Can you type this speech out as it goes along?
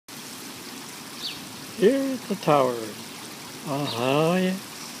Here at the tower. Yes.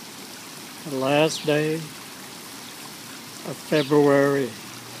 The last day of February.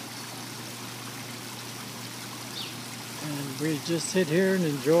 And we just sit here and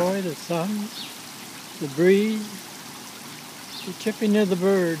enjoy the sun, the breeze, the chirping of the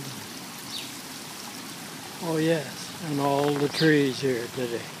birds. Oh yes, and all the trees here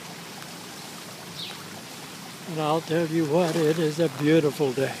today. And I'll tell you what, it is a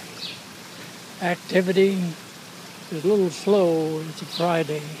beautiful day. Activity is a little slow. It's a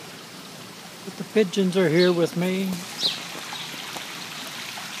Friday. But the pigeons are here with me.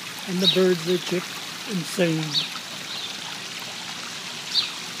 And the birds, they chirp and sing.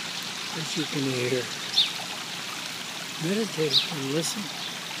 As you can hear. Meditate and listen.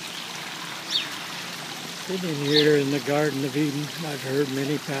 Sitting here in the Garden of Eden. I've heard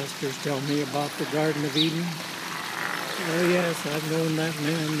many pastors tell me about the Garden of Eden. Oh yes, I've known that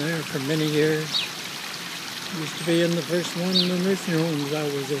man there for many years. Used to be in the first one of the nursing homes I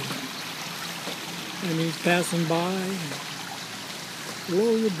was in. And he's passing by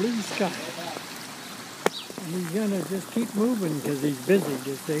below the blue sky. And he's gonna just keep moving because he's busy,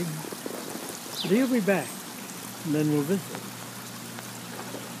 you see. But he'll be back, and then we'll visit.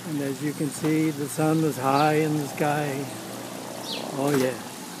 And as you can see, the sun is high in the sky. Oh yeah,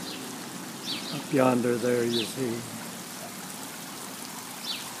 up yonder there you see.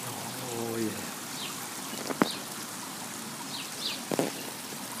 Oh yeah.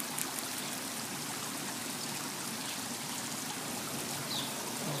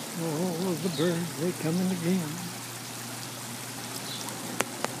 Oh, the birds, they're coming again.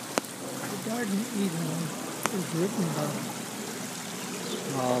 The Garden of Eden is written about.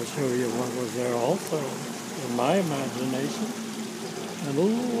 I'll show you what was there also in my imagination. And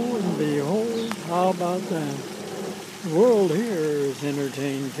lo and behold, how about that? The world here is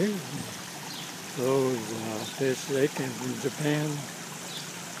entertained too. Those fish, they came from Japan.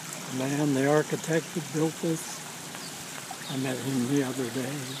 The man, the architect that built this, I met him the other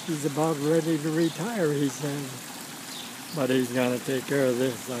day. He's about ready to retire, he said. But he's going to take care of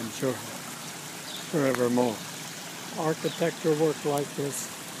this, I'm sure, forevermore. Architecture work like this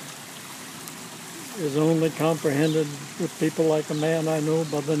is only comprehended with people like a man I know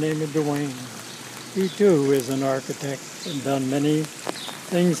by the name of Donny. He too is an architect and done many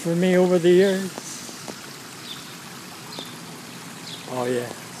things for me over the years. Oh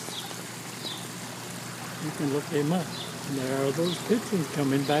yes. You can look him up. And there are those pigeons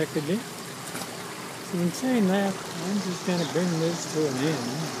coming back again. So in saying that, I'm just going to bring this to an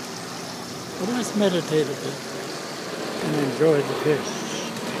end. But let's meditate a bit and enjoy the fish.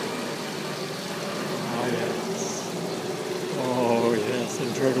 Oh yes,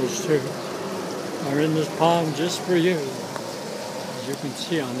 and turtles too are in this pond just for you, as you can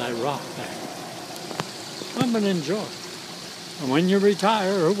see on that rock there. Come and enjoy. And when you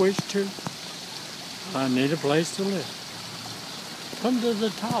retire or wish to, I need a place to live. Come to the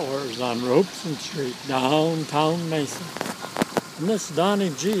towers on Robeson Street, downtown Mesa. And this is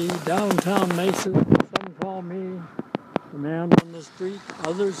Donny G, downtown Mesa. Some call me the man on the street.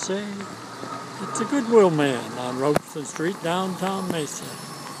 Others say it's a Goodwill man on Robeson Street, downtown Mesa.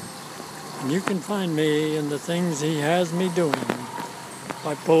 And you can find me in the things he has me doing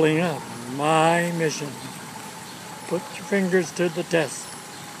by pulling up my mission. Put your fingers to the test.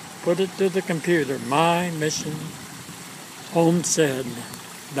 Put it to the computer. My mission,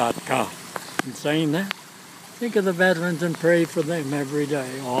 homestead.com. In saying that, think of the veterans and pray for them every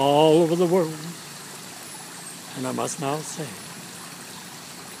day, all over the world. And I must now say,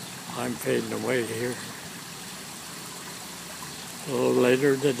 I'm fading away here. A little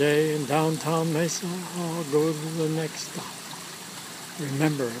later today in downtown Mesa, I'll go to the next stop.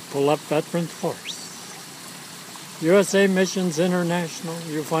 Remember, pull up Veterans Force. USA Missions International,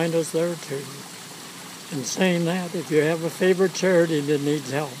 you'll find us there too. In saying that, if you have a favorite charity that needs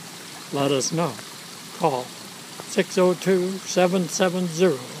help, let us know. Call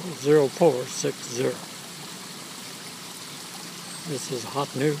 602-770-0460. This is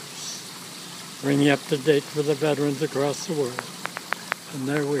hot news. Bring you up to date for the veterans across the world. And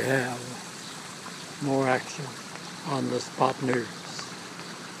there we have more action on the spot news.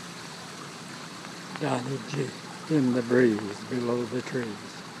 Donny G in the breeze below the trees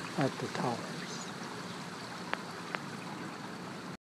at the tower.